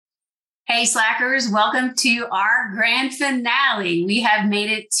Hey, Slackers, welcome to our grand finale. We have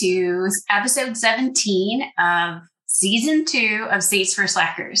made it to episode 17 of season 2 of Saints for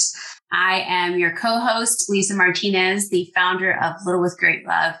Slackers. I am your co-host, Lisa Martinez, the founder of Little with Great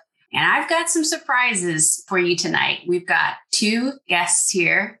Love. And I've got some surprises for you tonight. We've got 2 guests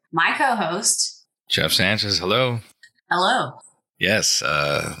here. My co-host, Jeff Sanchez. Hello. Hello. Yes,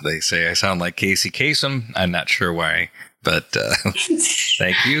 they say I sound like Casey Kasem. I'm not sure why. But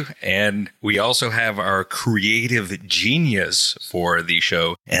thank you. And we also have our creative genius for the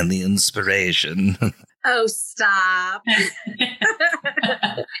show and the inspiration. Oh, stop.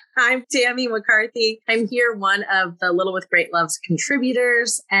 I'm Tammy McCarthy. I'm here, one of the Little with Great Love's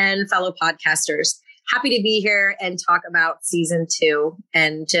contributors and fellow podcasters. Happy to be here and talk about season 2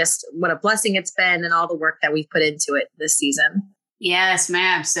 and just what a blessing it's been and all the work that we've put into it this season. Yes,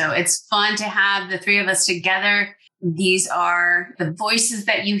 ma'am. So it's fun to have the 3 of us together. These are the voices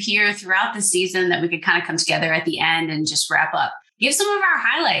that you hear throughout the season that we could kind of come together at the end and just wrap up. Give some of our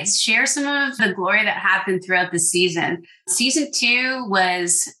highlights, share some of the glory that happened throughout the season. Season 2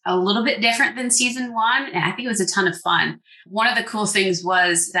 was a little bit different than season 1, and I think it was a ton of fun. One of the cool things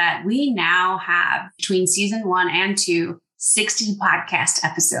was that we now have, between season 1 and 2, 60 podcast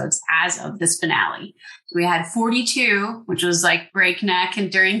episodes as of this finale. We had 42, which was like breakneck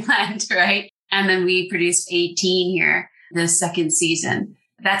and during Lent, right? And then we produced 18 here this second season.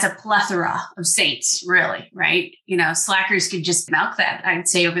 That's a plethora of saints, really, right? You know, Slackers could just milk that, I'd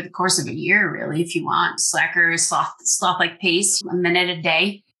say, over the course of a year, really, if you want. Slackers, sloth like pace, a minute a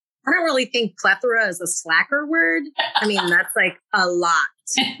day. I don't really think plethora is a slacker word. I mean, that's like a lot.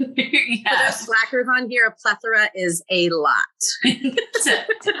 Yeah. For those slackers on here, a plethora is a lot.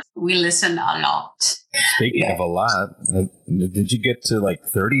 We listen a lot. Speaking of a lot, did you get to like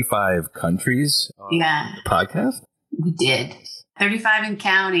 35 countries on the podcast? We did. 35 and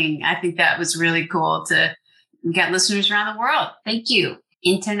counting. I think that was really cool to get listeners around the world. Thank you.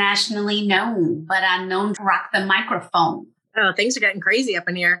 Internationally known, but unknown to rock the microphone. Oh, things are getting crazy up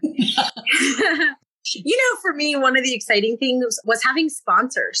in here. You know, for me, one of the exciting things was having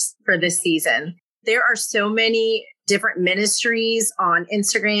sponsors for this season. There are so many different ministries on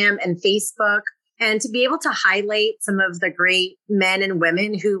Instagram and Facebook, and to be able to highlight some of the great men and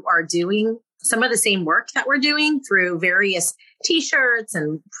women who are doing some of the same work that we're doing through various t-shirts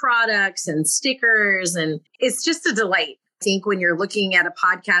and products and stickers. And it's just a delight. I think when you're looking at a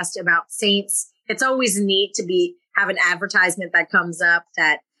podcast about saints, it's always neat to have an advertisement that comes up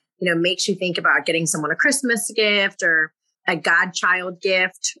that, you know, makes you think about getting someone a Christmas gift or a godchild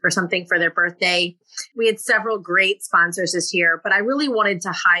gift or something for their birthday. We had several great sponsors this year, but I really wanted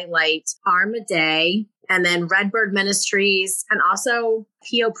to highlight Armaday and then Redbird Ministries and also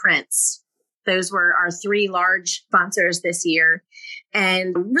P.O. Prince. Those were our 3 large sponsors this year.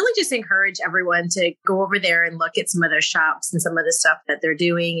 And really just encourage everyone to go over there and look at some of their shops and some of the stuff that they're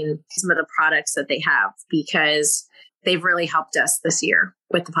doing and some of the products that they have, because they've really helped us this year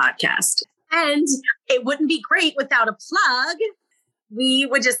with the podcast. And it wouldn't be great without a plug. We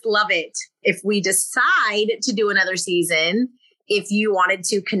would just love it if we decide to do another season, if you wanted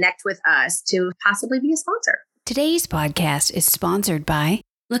to connect with us to possibly be a sponsor. Today's podcast is sponsored by...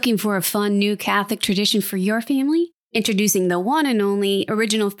 Looking for a fun new Catholic tradition for your family? Introducing the one and only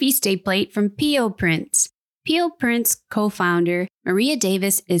original feast day plate from P.O. Prince. P.O. Prince co-founder Maria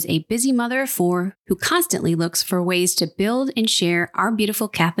Davis is a busy mother of 4 who constantly looks for ways to build and share our beautiful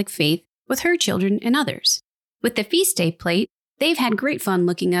Catholic faith with her children and others. With the feast day plate, they've had great fun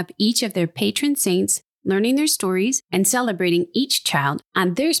looking up each of their patron saints, learning their stories, and celebrating each child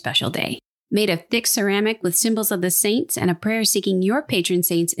on their special day. Made of thick ceramic with symbols of the saints and a prayer seeking your patron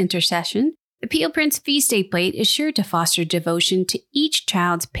saint's intercession, the P.O. Prince Feast Day Plate is sure to foster devotion to each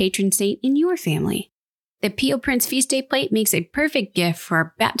child's patron saint in your family. The P.O. Prince Feast Day Plate makes a perfect gift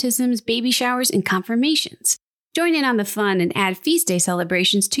for baptisms, baby showers, and confirmations. Join in on the fun and add feast day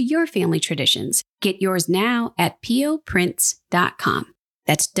celebrations to your family traditions. Get yours now at poprince.com.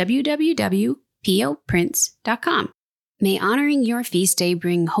 That's www.poprince.com. May honoring your feast day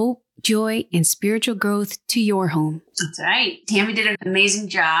bring hope, joy, and spiritual growth to your home. That's right. Tammy did an amazing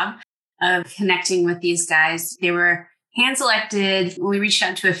job of connecting with these guys. They were hand-selected. We reached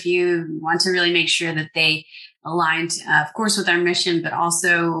out to a few. We want to really make sure that they aligned, of course, with our mission, but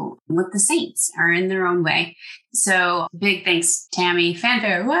also with the saints are in their own way. So big thanks, Tammy.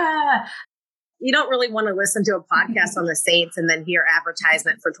 Fanfare. Wah! You don't really want to listen to a podcast on the saints and then hear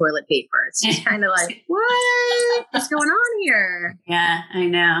advertisement for toilet paper. It's just kind of like, what's going on here? Yeah, I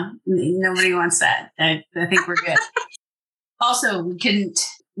know. Nobody wants that. I think we're good. Also, we couldn't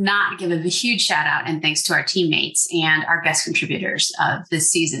not give a huge shout out and thanks to our teammates and our guest contributors of this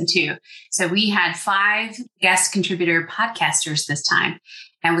season too. So we had 5 guest contributor podcasters this time.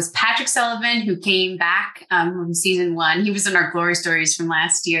 And it was Patrick Sullivan, who came back from season 1. He was in our Glory Stories from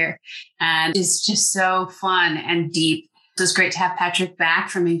last year, and it's just so fun and deep. So it's great to have Patrick back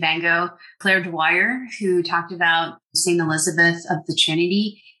from Evango. Claire Dwyer, who talked about St. Elizabeth of the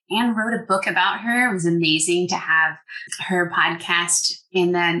Trinity and wrote a book about her. It was amazing to have her podcast.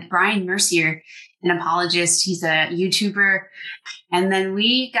 And then Brian Mercier, an apologist. He's a YouTuber. And then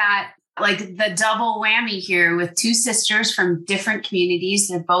we got like the double whammy here with 2 sisters from different communities.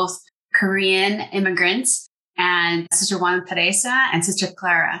 They're both Korean immigrants. And Sister Juana Teresa and Sister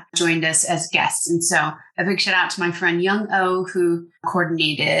Clara joined us as guests. And so a big shout out to my friend Young O, who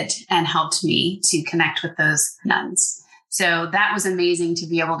coordinated and helped me to connect with those nuns. So that was amazing to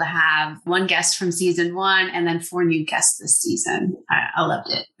be able to have 1 guest from season 1 and then 4 new guests this season. I loved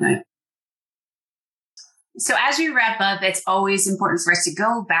it. Right? So as we wrap up, it's always important for us to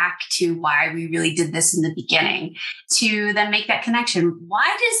go back to why we really did this in the beginning, to then make that connection.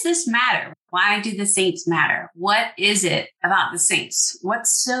 Why does this matter? Why do the saints matter? What is it about the saints?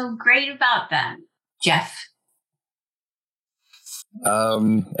 What's so great about them? Jeff?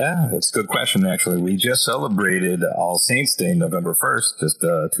 Yeah, it's a good question, actually. We just celebrated All Saints Day, November 1st,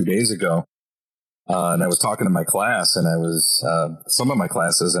 just 2 days ago. And I was talking to my class, and I was, some of my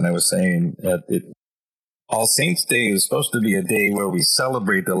classes, and I was saying that All Saints Day is supposed to be a day where we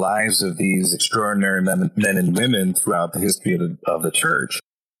celebrate the lives of these extraordinary men and women throughout the history of the church.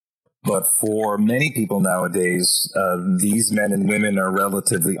 But for many people nowadays, these men and women are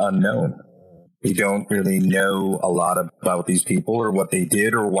relatively unknown. We don't really know a lot about these people or what they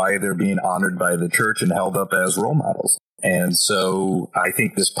did or why they're being honored by the church and held up as role models. And so I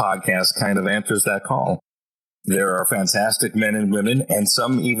think this podcast kind of answers that call. There are fantastic men and women, and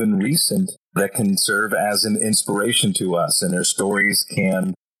some even recent, that can serve as an inspiration to us, and their stories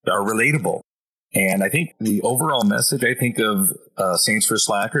are relatable. And I think the overall message, of Saints for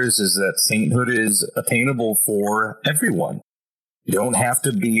Slackers is that sainthood is attainable for everyone. You don't have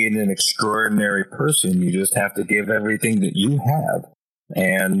to be an extraordinary person. You just have to give everything that you have.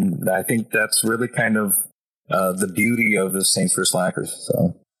 And I think that's really kind of the beauty of the Saints for Slackers.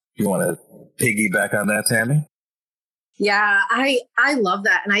 So you want to piggyback on that, Tammy? Yeah, I love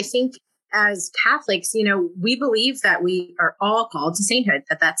that. And I think as Catholics, we believe that we are all called to sainthood,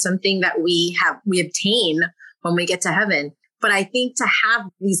 that's something that we obtain when we get to heaven. But I think to have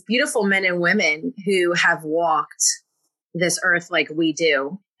these beautiful men and women who have walked this earth like we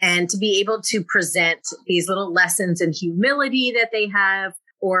do, and to be able to present these little lessons in humility that they have,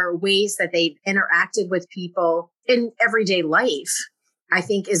 or ways that they've interacted with people in everyday life, I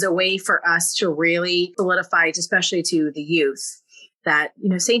think is a way for us to really solidify, especially to the youth, that,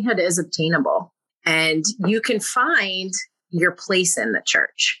 sainthood is obtainable and you can find your place in the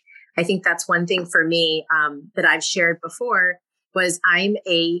church. I think that's one thing for me that I've shared before was I'm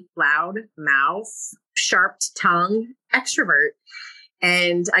a loud mouth, sharp tongue extrovert.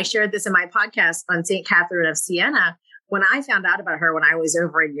 And I shared this in my podcast on St. Catherine of Siena. When I found out about her when I was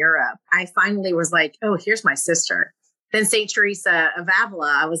over in Europe, I finally was like, oh, here's my sister. Then St. Teresa of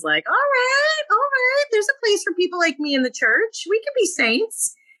Avila, I was like, all right. There's a place for people like me in the church. We can be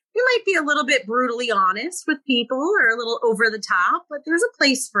saints. We might be a little bit brutally honest with people or a little over the top, but there's a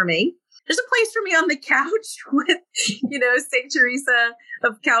place for me. There's a place for me on the couch with, St. Teresa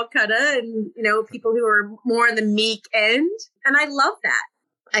of Calcutta and, people who are more on the meek end. And I love that.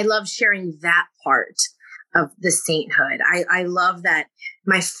 I love sharing that part of the sainthood. I love that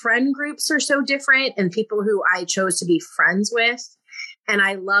my friend groups are so different and people who I chose to be friends with. And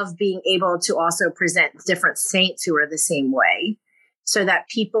I love being able to also present different saints who are the same way, so that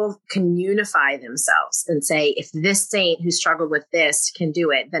people can unify themselves and say, if this saint who struggled with this can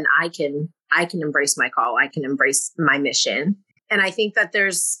do it, then I can embrace my call. I can embrace my mission. And I think that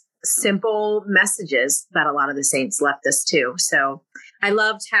there's simple messages that a lot of the saints left us too. So I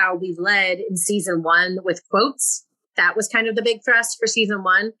loved how we led in season 1 with quotes. That was kind of the big thrust for season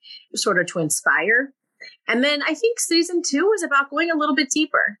 1, sort of to inspire. And then I think season 2 was about going a little bit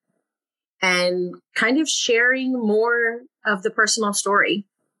deeper and kind of sharing more of the personal story.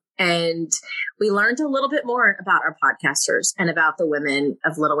 And we learned a little bit more about our podcasters and about the women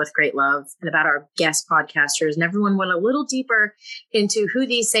of Little with Great Love and about our guest podcasters. And everyone went a little deeper into who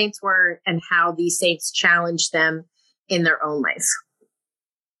these saints were and how these saints challenged them in their own life.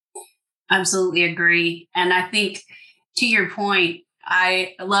 Absolutely agree. And I think to your point,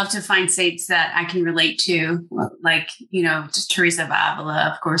 I love to find saints that I can relate to, like, just Teresa of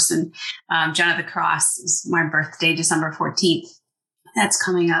Avila, of course, and John of the Cross is my birthday, December 14th. That's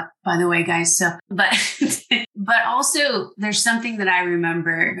coming up, by the way, guys. So, but but also there's something that I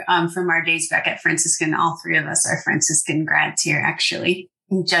remember from our days back at Franciscan. All three of us are Franciscan grads here, actually.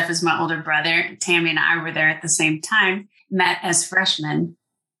 Jeff is my older brother. Tammy and I were there at the same time, met as freshmen.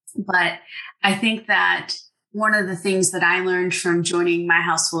 But I think that one of the things that I learned from joining my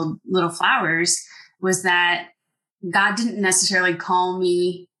household, Little Flowers, was that God didn't necessarily call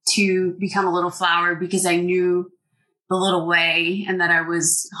me to become a little flower because I knew the little way and that I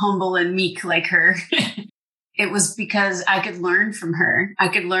was humble and meek like her. It was because I could learn from her. I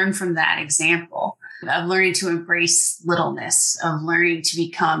could learn from that example of learning to embrace littleness, of learning to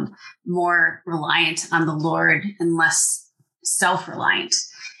become more reliant on the Lord and less self-reliant.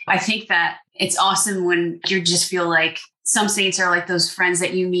 I think that it's awesome when you just feel like some saints are like those friends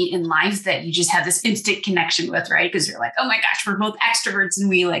that you meet in life that you just have this instant connection with, right? Because you're like, oh my gosh, we're both extroverts and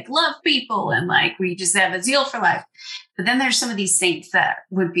we like love people and like we just have a zeal for life. But then there's some of these saints that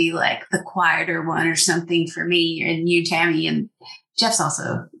would be like the quieter one or something for me and you, Tammy, and Jeff's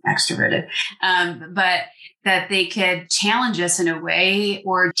also extroverted, but that they could challenge us in a way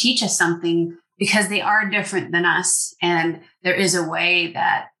or teach us something because they are different than us. And there is a way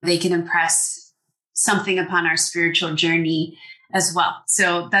that they can impress something upon our spiritual journey as well.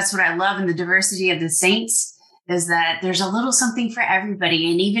 So that's what I love in the diversity of the saints, is that there's a little something for everybody.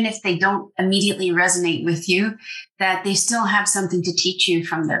 And even if they don't immediately resonate with you, that they still have something to teach you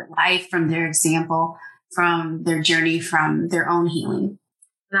from their life, from their example, from their journey, from their own healing.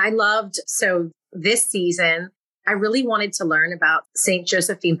 And I loved, so this season, I really wanted to learn about St.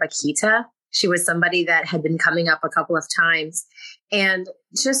 Josephine Bakhita. She was somebody that had been coming up a couple of times, and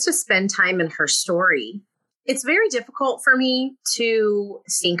just to spend time in her story. It's very difficult for me to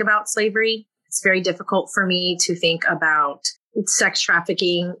think about slavery. It's very difficult for me to think about sex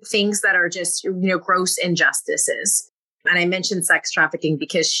trafficking, things that are just, gross injustices. And I mentioned sex trafficking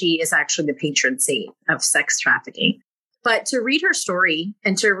because she is actually the patron saint of sex trafficking. But to read her story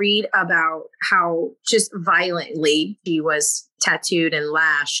and to read about how just violently she was tattooed and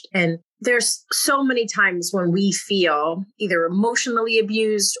lashed. And there's so many times when we feel either emotionally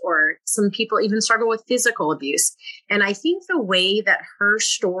abused or some people even struggle with physical abuse. And I think the way that her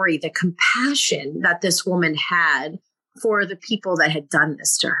story, the compassion that this woman had for the people that had done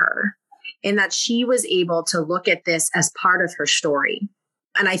this to her, and that she was able to look at this as part of her story.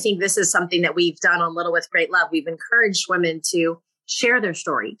 And I think this is something that we've done on Little with Great Love. We've encouraged women to share their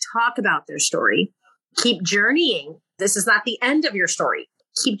story, talk about their story, keep journeying. This is not the end of your story.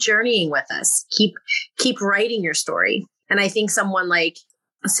 Keep journeying with us. Keep writing your story. And I think someone like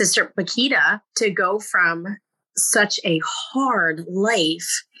Sister Bakhita, to go from such a hard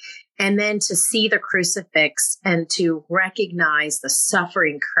life and then to see the crucifix and to recognize the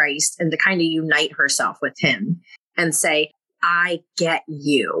suffering Christ and to kind of unite herself with him and say, I get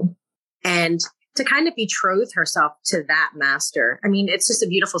you. And to kind of betroth herself to that master. I mean, it's just a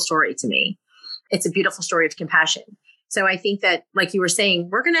beautiful story to me. It's a beautiful story of compassion. So I think that, like you were saying,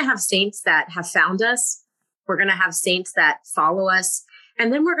 we're going to have saints that have found us. We're going to have saints that follow us.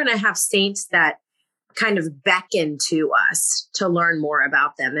 And then we're going to have saints that kind of beckon to us to learn more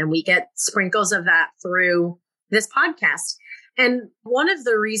about them. And we get sprinkles of that through this podcast. And one of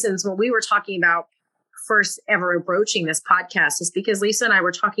the reasons when we were talking about first ever broaching this podcast is because Lisa and I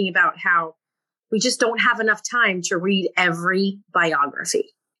were talking about how we just don't have enough time to read every biography.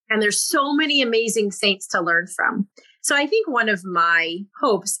 And there's so many amazing saints to learn from. So I think one of my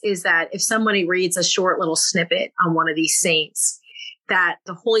hopes is that if somebody reads a short little snippet on one of these saints, that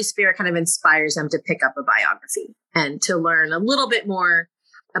the Holy Spirit kind of inspires them to pick up a biography and to learn a little bit more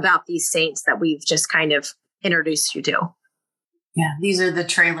about these saints that we've just kind of introduced you to. Yeah, these are the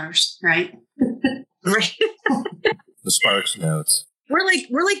trailers, right? Right. The Sparks Notes. We're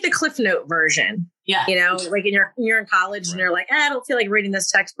like the Cliff Note version. Yeah. Like you're in college and you're like, I don't feel like reading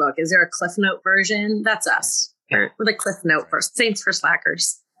this textbook. Is there a Cliff Note version? That's us. We're the Cliff Note first. Saints for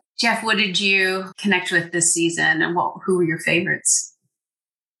Slackers. Jeff, what did you connect with this season and who were your favorites?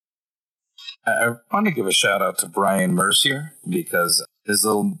 I want to give a shout out to Brian Mercier because his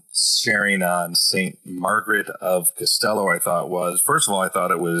little sharing on St. Margaret of Castello, I thought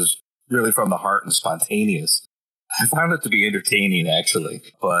it was really from the heart and spontaneous. I found it to be entertaining, actually.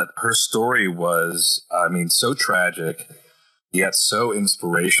 But her story was, so tragic, yet so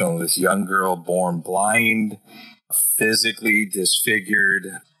inspirational. This young girl born blind, physically disfigured,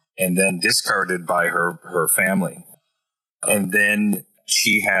 and then discarded by her family. And then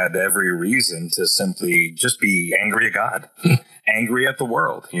she had every reason to simply just be angry at God, angry at the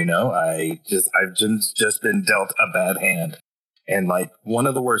world. I've just been dealt a bad hand, and like one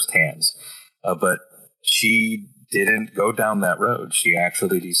of the worst hands. But she didn't go down that road. She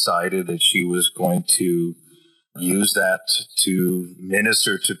actually decided that she was going to use that to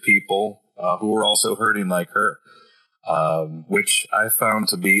minister to people who were also hurting like her, which I found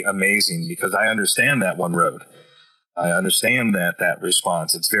to be amazing because I understand that one road. I understand that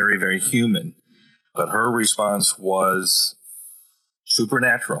response. It's very, very human. But her response was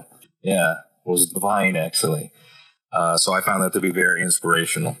supernatural. Yeah, was divine, actually. So I found that to be very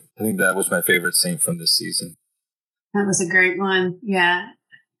inspirational. I think that was my favorite saint from this season. That was a great one. Yeah.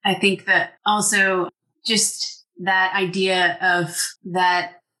 I think that also just that idea of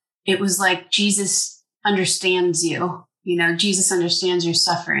that it was like Jesus understands you. You know, Jesus understands your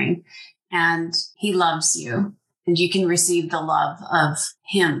suffering and he loves you and you can receive the love of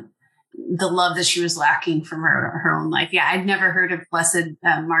him, the love that she was lacking from her own life. Yeah, I'd never heard of Blessed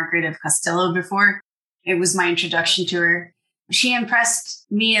Margaret of Castello before. It was my introduction to her. She impressed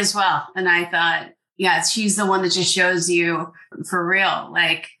me as well. And I thought, yeah, she's the one that just shows you for real,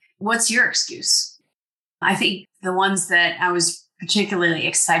 like, what's your excuse? I think the ones that I was particularly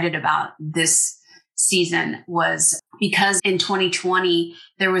excited about this season was because in 2020,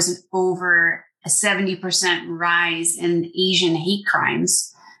 there was an over a 70% rise in Asian hate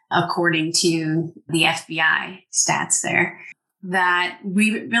crimes, according to the FBI stats there, that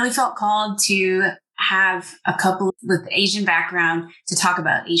we really felt called to have a couple with Asian background to talk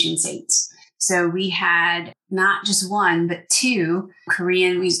about Asian saints. So we had not just one, but two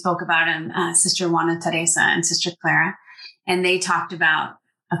Korean. We spoke about them, Sister Juana Teresa and Sister Clara, and they talked about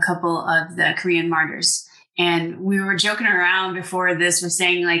a couple of the Korean martyrs. And we were joking around before this, we're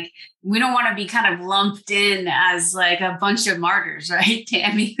saying like, we don't want to be kind of lumped in as like a bunch of martyrs, right,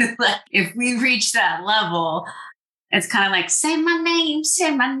 Tammy? Like, if we reach that level, it's kind of like, say my name,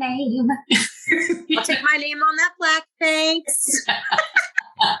 say my name. I'll take my name on that plaque, thanks.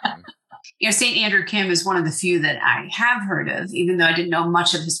 You know, St. Andrew Kim is one of the few that I have heard of, even though I didn't know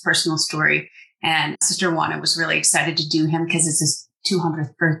much of his personal story. And Sister Juana was really excited to do him because it's his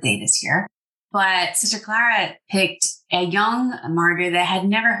 200th birthday this year. But Sister Clara picked a young martyr that I had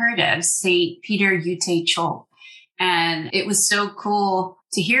never heard of, St. Peter Yute Chol. And it was so cool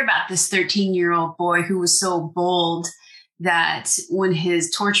to hear about this 13-year-old boy who was so bold that when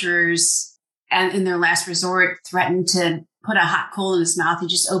his torturers, and in their last resort, threatened to put a hot coal in his mouth, he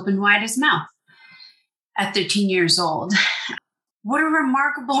just opened wide his mouth at 13 years old. What a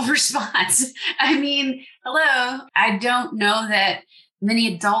remarkable response. I mean, hello. I don't know that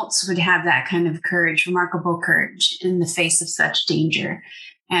many adults would have that kind of courage, remarkable courage in the face of such danger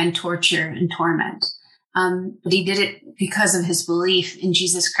and torture and torment. But he did it because of his belief in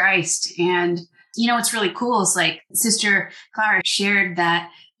Jesus Christ. And, you know, what's really cool is like Sister Clara shared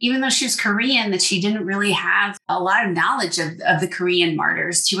that even though she was Korean, that she didn't really have a lot of knowledge of the Korean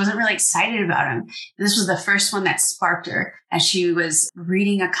martyrs. She wasn't really excited about them. And this was the first one that sparked her as she was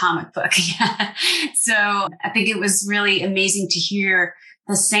reading a comic book. So I think it was really amazing to hear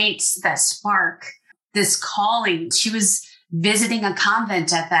the saints that spark this calling. She was visiting a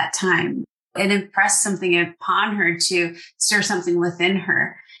convent at that time. It impressed something upon her to stir something within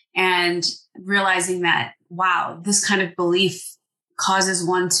her, and realizing that, wow, this kind of belief causes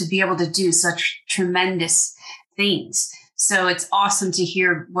one to be able to do such tremendous things. So it's awesome to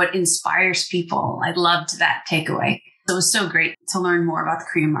hear what inspires people. I loved that takeaway. So it was so great to learn more about the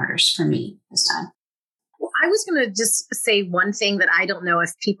Korean martyrs for me this time. Well, I was going to just say one thing that I don't know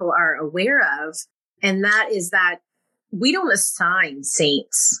if people are aware of, and that is that we don't assign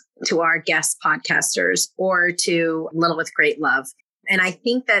saints to our guest podcasters or to Little with Great Love. And I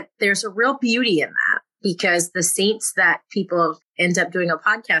think that there's a real beauty in that, because the saints that people end up doing a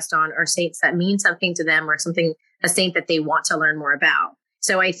podcast on are saints that mean something to them, or a saint that they want to learn more about.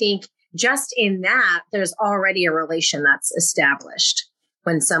 So I think just in that, there's already a relation that's established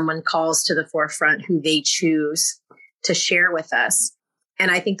when someone calls to the forefront who they choose to share with us. And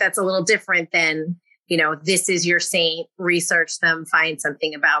I think that's a little different than, you know, this is your saint, research them, find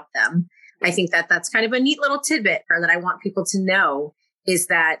something about them. I think that that's kind of a neat little tidbit, or that I want people to know, is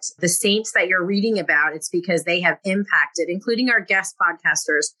that the saints that you're reading about, it's because they have impacted, including our guest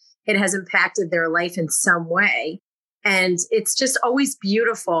podcasters, it has impacted their life in some way. And it's just always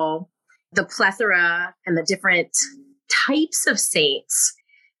beautiful, the plethora and the different types of saints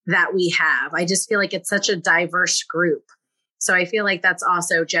that we have. I just feel like it's such a diverse group. So I feel like that's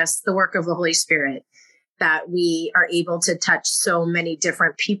also just the work of the Holy Spirit, that we are able to touch so many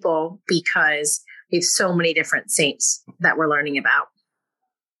different people because we have so many different saints that we're learning about.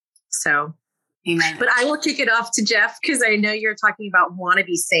 So, amen. But I will kick it off to Jeff, because I know you're talking about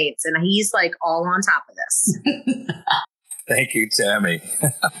wannabe saints, and he's like all on top of this. Thank you, Tammy.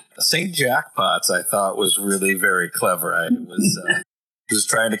 St. Jackpots, I thought, was really very clever. I was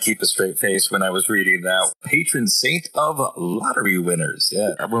trying to keep a straight face when I was reading that. Patron saint of lottery winners. Yeah,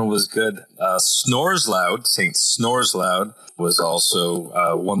 that one was good. Snores Loud, Saint Snores Loud, was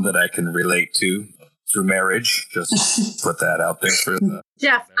also one that I can relate to through marriage. Just put that out there for the...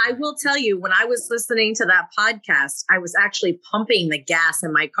 Jeff, I will tell you, when I was listening to that podcast, I was actually pumping the gas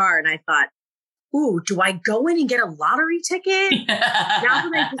in my car and I thought, ooh, do I go in and get a lottery ticket? Now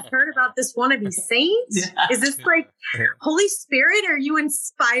that I just heard about this wannabe saint, is this like, Holy Spirit, are you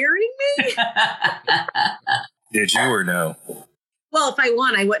inspiring me? Did you or no? Well, if I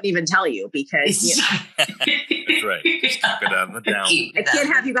won, I wouldn't even tell you because, you know. That's right. Just keep it on the down. I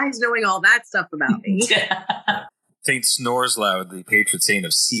can't have you guys knowing all that stuff about me. Saint Snores Loud, the patron saint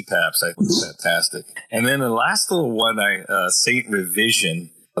of CPAPs, I think is fantastic. And then the last little one, Saint Revision,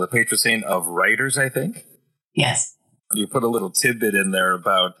 the patron saint of writers, I think. Yes. You put a little tidbit in there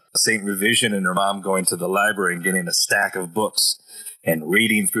about Saint Revision and her mom going to the library and getting a stack of books and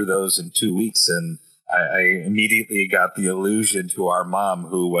reading through those in 2 weeks. And I immediately got the allusion to our mom,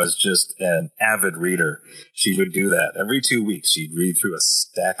 who was just an avid reader. She would do that. Every 2 weeks, she'd read through a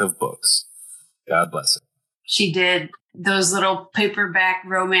stack of books. God bless her. She did those little paperback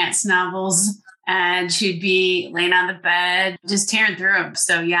romance novels, and she'd be laying on the bed, just tearing through them.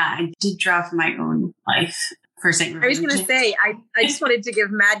 So, yeah, I did draw from my own life for St. Revision. I was going to say, I just wanted to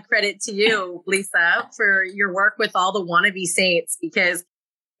give mad credit to you, Lisa, for your work with all the wannabe saints, because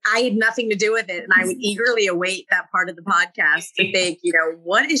I had nothing to do with it. And I would eagerly await that part of the podcast to think, you know,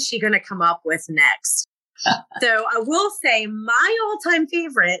 what is she going to come up with next? So I will say my all-time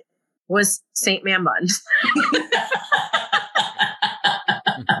favorite was Saint Man Bun.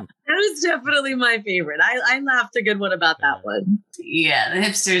 That was definitely my favorite. I laughed a good one about that one. Yeah, the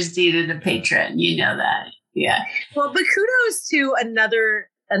hipsters needed a patron. You know that. Yeah. Well, but kudos to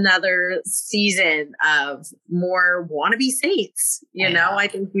another season of more wannabe saints. You know, I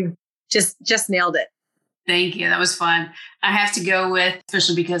think you just nailed it. Thank you. That was fun. I have to go with,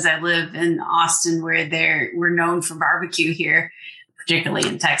 especially because I live in Austin, where we're known for barbecue here, particularly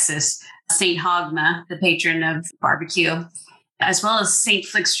in Texas. Saint Hogma, the patron of barbecue, as well as Saint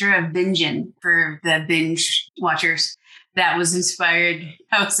Flixter of Bingen for the binge watchers. I was inspired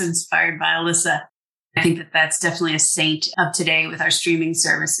by Alyssa. I think that's definitely a saint of today with our streaming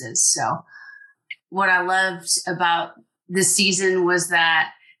services. So what I loved about this season was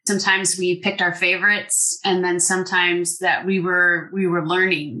that sometimes we picked our favorites, and then sometimes that we were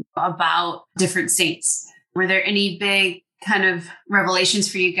learning about different saints. Were there any big kind of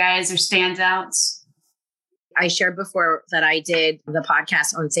revelations for you guys or standouts? I shared before that I did the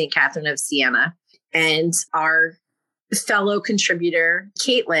podcast on St. Catherine of Siena, and our fellow contributor,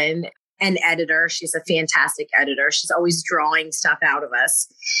 Caitlin, an editor. She's a fantastic editor. She's always drawing stuff out of us.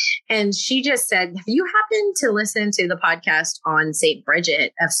 And she just said, have you happened to listen to the podcast on St.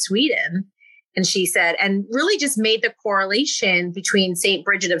 Bridget of Sweden? And she said, and really just made the correlation between St.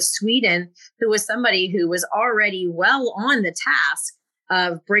 Bridget of Sweden, who was somebody who was already well on the task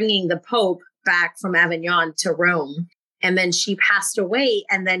of bringing the Pope back from Avignon to Rome. And then she passed away.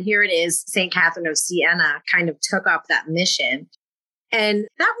 And then here it is, St. Catherine of Siena kind of took up that mission. And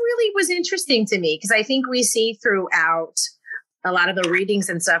that really was interesting to me, because I think we see throughout a lot of the readings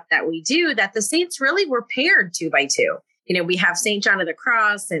and stuff that we do that the saints really were paired 2 by 2. You know, we have St. John of the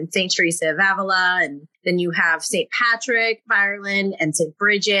Cross and St. Teresa of Avila, and then you have St. Patrick of Ireland and St.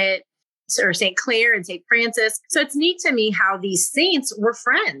 Bridget, or St. Clare and St. Francis. So it's neat to me how these saints were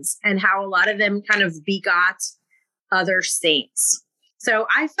friends and how a lot of them kind of begot other saints. So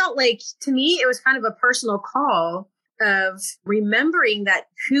I felt like, to me, it was kind of a personal call of remembering that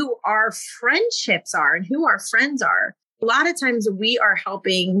who our friendships are and who our friends are. A lot of times we are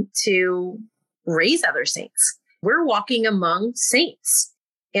helping to raise other saints. We're walking among saints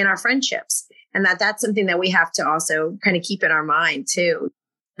in our friendships. And that's something that we have to also kind of keep in our mind too,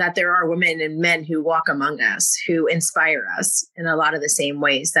 that there are women and men who walk among us, who inspire us in a lot of the same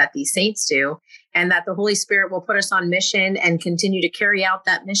ways that these saints do. And that the Holy Spirit will put us on mission and continue to carry out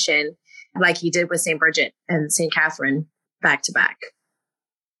that mission like he did with St. Bridget and St. Catherine back to back.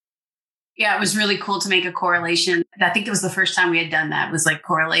 Yeah, it was really cool to make a correlation. I think it was the first time we had done that, was like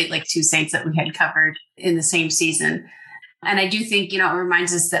correlate like 2 saints that we had covered in the same season. And I do think, it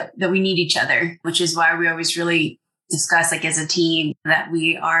reminds us that we need each other, which is why we always really discuss, like as a team, that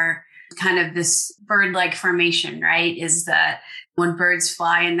we are kind of this bird-like formation, right? Is that when birds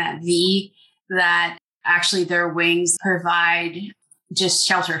fly in that V, that actually their wings provide just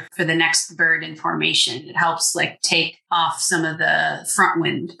shelter for the next bird in formation. It helps like take off some of the front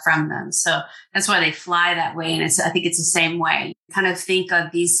wind from them. So that's why they fly that way. And I think it's the same way. Kind of think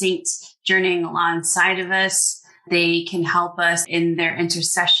of these saints journeying alongside of us. They can help us in their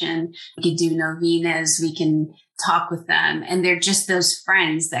intercession. We can do novenas. We can talk with them. And they're just those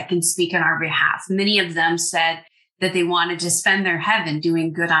friends that can speak on our behalf. Many of them said that they wanted to spend their heaven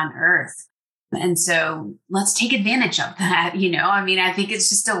doing good on earth. And so let's take advantage of that. I think it's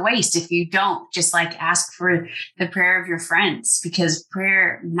just a waste if you don't just like ask for the prayer of your friends, because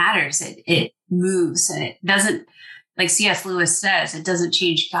prayer matters. It moves, and it doesn't, like C.S. Lewis says, it doesn't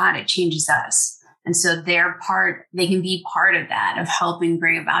change God, it changes us. And so they can be part of that, of helping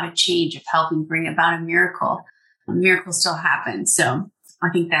bring about a change, of helping bring about a miracle. A miracle still happens. So I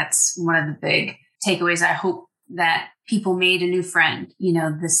think that's one of the big takeaways. I hope that people made a new friend,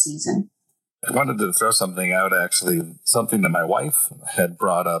 this season. I wanted to throw something out, actually, something that my wife had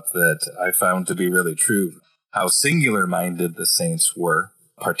brought up that I found to be really true. How singular-minded the saints were,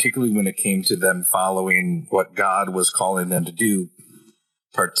 particularly when it came to them following what God was calling them to do,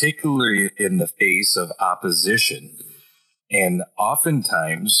 particularly in the face of opposition. And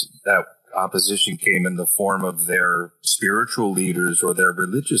oftentimes that opposition came in the form of their spiritual leaders or their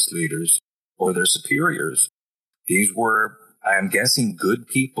religious leaders or their superiors. These were, I'm guessing, good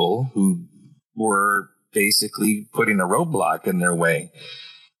people who were basically putting a roadblock in their way.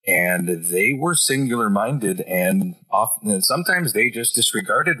 And they were singular-minded, and often, sometimes they just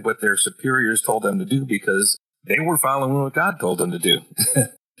disregarded what their superiors told them to do because they were following what God told them to do.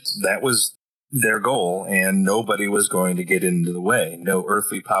 That was their goal, and nobody was going to get into the way, no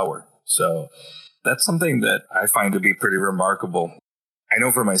earthly power. So that's something that I find to be pretty remarkable. I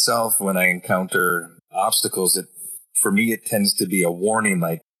know for myself, when I encounter obstacles, for me, it tends to be a warning,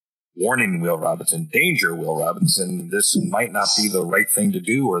 like, warning, Will Robinson, danger, Will Robinson, this might not be the right thing to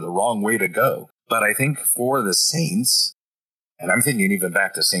do or the wrong way to go. But I think for the saints, and I'm thinking even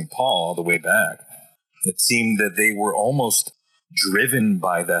back to St. Paul all the way back, it seemed that they were almost driven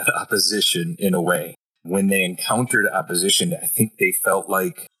by that opposition in a way. When they encountered opposition, I think they felt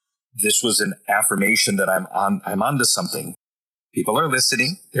like this was an affirmation that I'm onto something. People are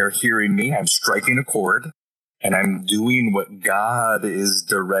listening, they're hearing me, I'm striking a chord. And I'm doing what God is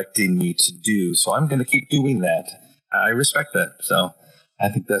directing me to do. So I'm going to keep doing that. I respect that. So I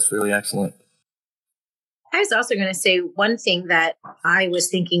think that's really excellent. I was also going to say one thing that I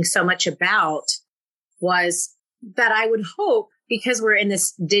was thinking so much about was that I would hope, because we're in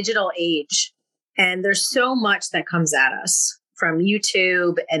this digital age and there's so much that comes at us from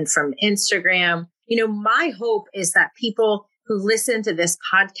YouTube and from Instagram, my hope is that people who listen to this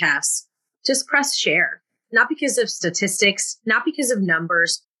podcast just press share. Not because of statistics, not because of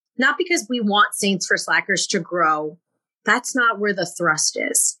numbers, not because we want Saints for Slackers to grow. That's not where the thrust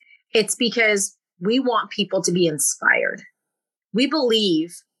is. It's because we want people to be inspired. We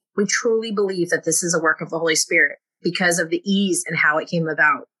truly believe that this is a work of the Holy Spirit because of the ease and how it came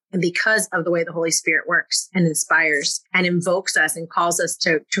about, and because of the way the Holy Spirit works and inspires and invokes us and calls us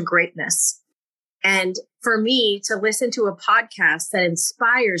to greatness. And for me to listen to a podcast that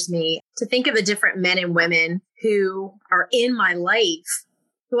inspires me, to think of the different men and women who are in my life,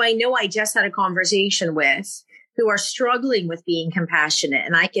 who I know I just had a conversation with, who are struggling with being compassionate,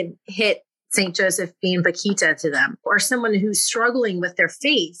 and I can hit St. Josephine Bakhita to them, or someone who's struggling with their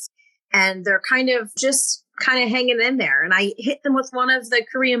faith and they're kind of hanging in there. And I hit them with one of the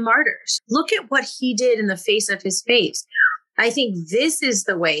Korean martyrs. Look at what he did in the face of his faith. I think this is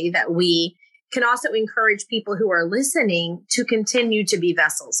the way that we can also encourage people who are listening to continue to be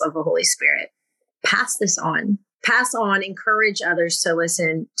vessels of the Holy Spirit. Pass this on. Pass on, encourage others to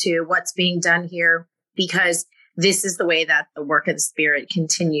listen to what's being done here, because this is the way that the work of the Spirit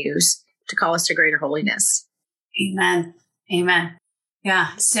continues to call us to greater holiness. Amen. Amen.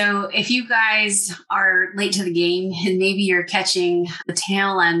 Yeah. So if you guys are late to the game and maybe you're catching the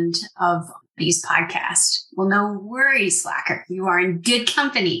tail end of these podcasts, well, no worries, Slacker. You are in good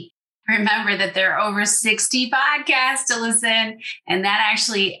company. Remember that there are over 60 podcasts to listen, and that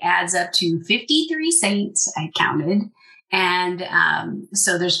actually adds up to 53 saints, I counted. And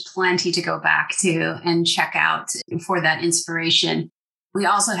so there's plenty to go back to and check out for that inspiration. We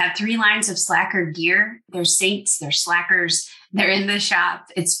also have 3 lines of Slacker gear. There's saints, there's slackers, they're in the shop.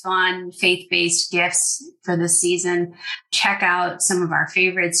 It's fun, faith-based gifts for this season. Check out some of our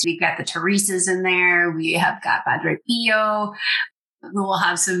favorites. We've got the Teresas in there. We have got Padre Pio. We'll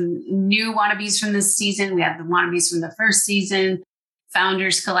have some new wannabes from this season. We have the wannabes from the first season.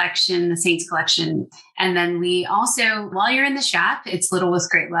 Founders Collection, the Saints Collection. And then we also, while you're in the shop, it's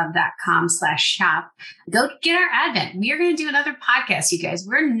littlewithgreatlove.com/shop. Go get our Advent. We are going to do another podcast, you guys.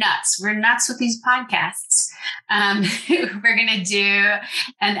 We're nuts. We're nuts with these podcasts. We're going to do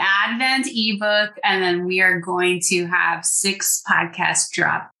an Advent ebook, and then we are going to have 6 podcasts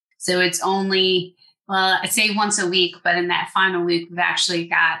drop. So it's only, well, I'd say once a week, but in that final week, we've actually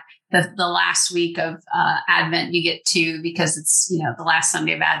got the last week of Advent, you get 2 because it's, the last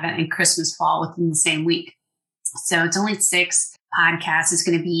Sunday of Advent and Christmas fall within the same week. So it's only 6 podcasts. It's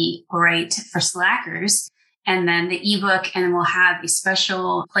going to be great for slackers. And then the ebook, and then we'll have a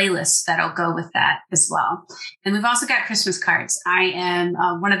special playlist that'll go with that as well. And we've also got Christmas cards. I am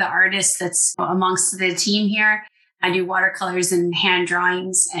one of the artists that's amongst the team here. I do watercolors and hand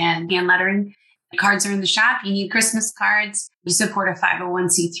drawings and hand lettering. Cards are in the shop. You need Christmas cards. You support a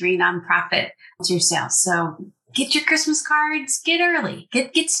 501c3 nonprofit with your sales. So get your Christmas cards. Get early.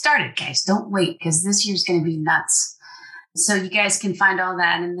 Get started, guys. Don't wait, because this year's going to be nuts. So you guys can find all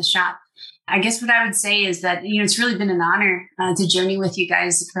that in the shop. I guess what I would say is that, it's really been an honor to journey with you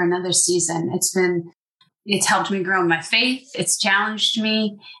guys for another season. It's helped me grow in my faith. It's challenged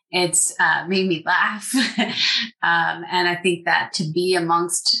me. It's made me laugh. And I think that to be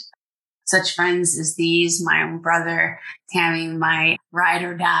amongst such friends as these, my own brother, Tammy, my ride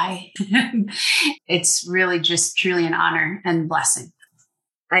or die, it's really just truly an honor and blessing.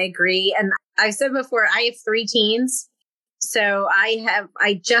 I agree. And I said before, I have 3 teens. So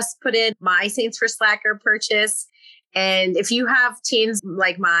I just put in my Saints for Slacker purchase. And if you have teens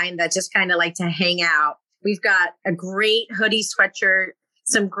like mine that just kind of like to hang out, we've got a great hoodie sweatshirt,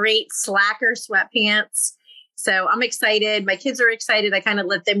 some great Slacker sweatpants. So I'm excited. My kids are excited. I kind of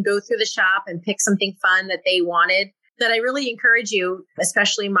let them go through the shop and pick something fun that they wanted. That I really encourage you,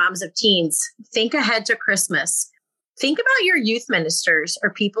 especially moms of teens, think ahead to Christmas. Think about your youth ministers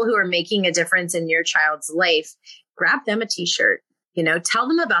or people who are making a difference in your child's life. Grab them a t-shirt, tell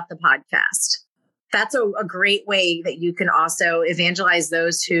them about the podcast. That's a great way that you can also evangelize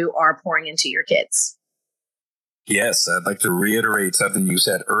those who are pouring into your kids. Yes, I'd like to reiterate something you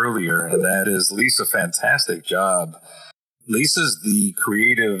said earlier, and that is Lisa, fantastic job. Lisa's the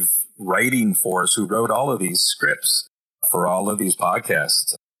creative writing force who wrote all of these scripts for all of these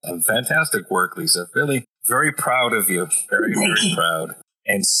podcasts. And fantastic work, Lisa. Really very proud of you. Very, very proud.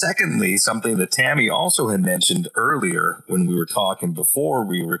 And secondly, something that Tammy also had mentioned earlier when we were talking before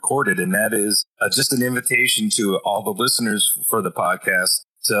we recorded, and that is just an invitation to all the listeners for the podcast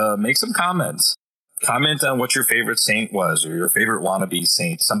to make some comments. Comment on what your favorite saint was or your favorite wannabe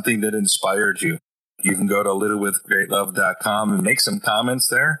saint, something that inspired you. You can go to littlewithgreatlove.com and make some comments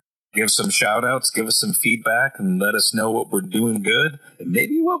there. Give some shout outs, give us some feedback, and let us know what we're doing good and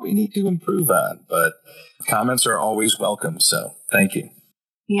maybe what we need to improve on. But comments are always welcome. So thank you.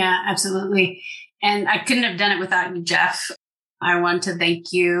 Yeah, absolutely. And I couldn't have done it without you, Jeff. I want to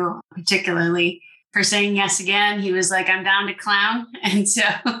thank you particularly for saying yes again. He was like, I'm down to clown. And so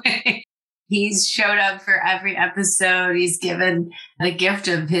he's showed up for every episode. He's given the gift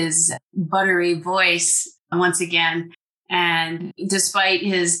of his buttery voice once again. And despite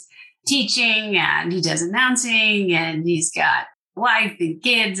his teaching, and he does announcing, and he's got wife and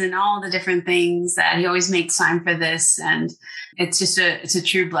kids and all the different things, that he always makes time for this. And it's a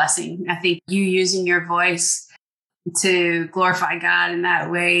true blessing. I think you using your voice to glorify God in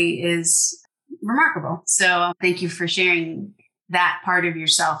that way is remarkable. So thank you for sharing that part of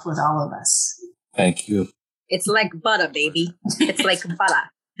yourself with all of us. Thank you. It's like butter, baby. It's like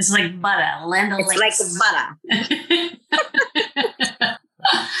butter. It's like butter. Land It's like butter.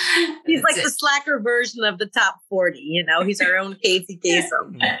 He's like the slacker version of the top 40. He's our own Casey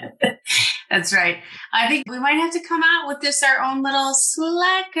Kasem. That's right. I think we might have to come out with our own little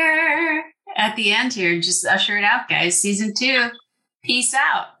slacker at the end here. Just usher it out, guys. Season 2. Peace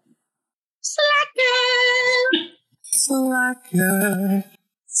out. Slacker.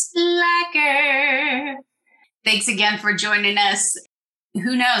 Slacker. Thanks again for joining us.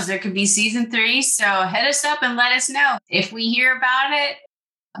 Who knows? There could be season 3. So hit us up and let us know. If we hear about it,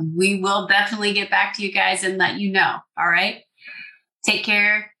 we will definitely get back to you guys and let you know. All right. Take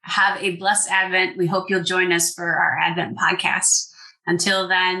care. Have a blessed Advent. We hope you'll join us for our Advent podcast. Until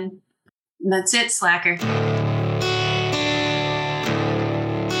then, that's it, Slacker.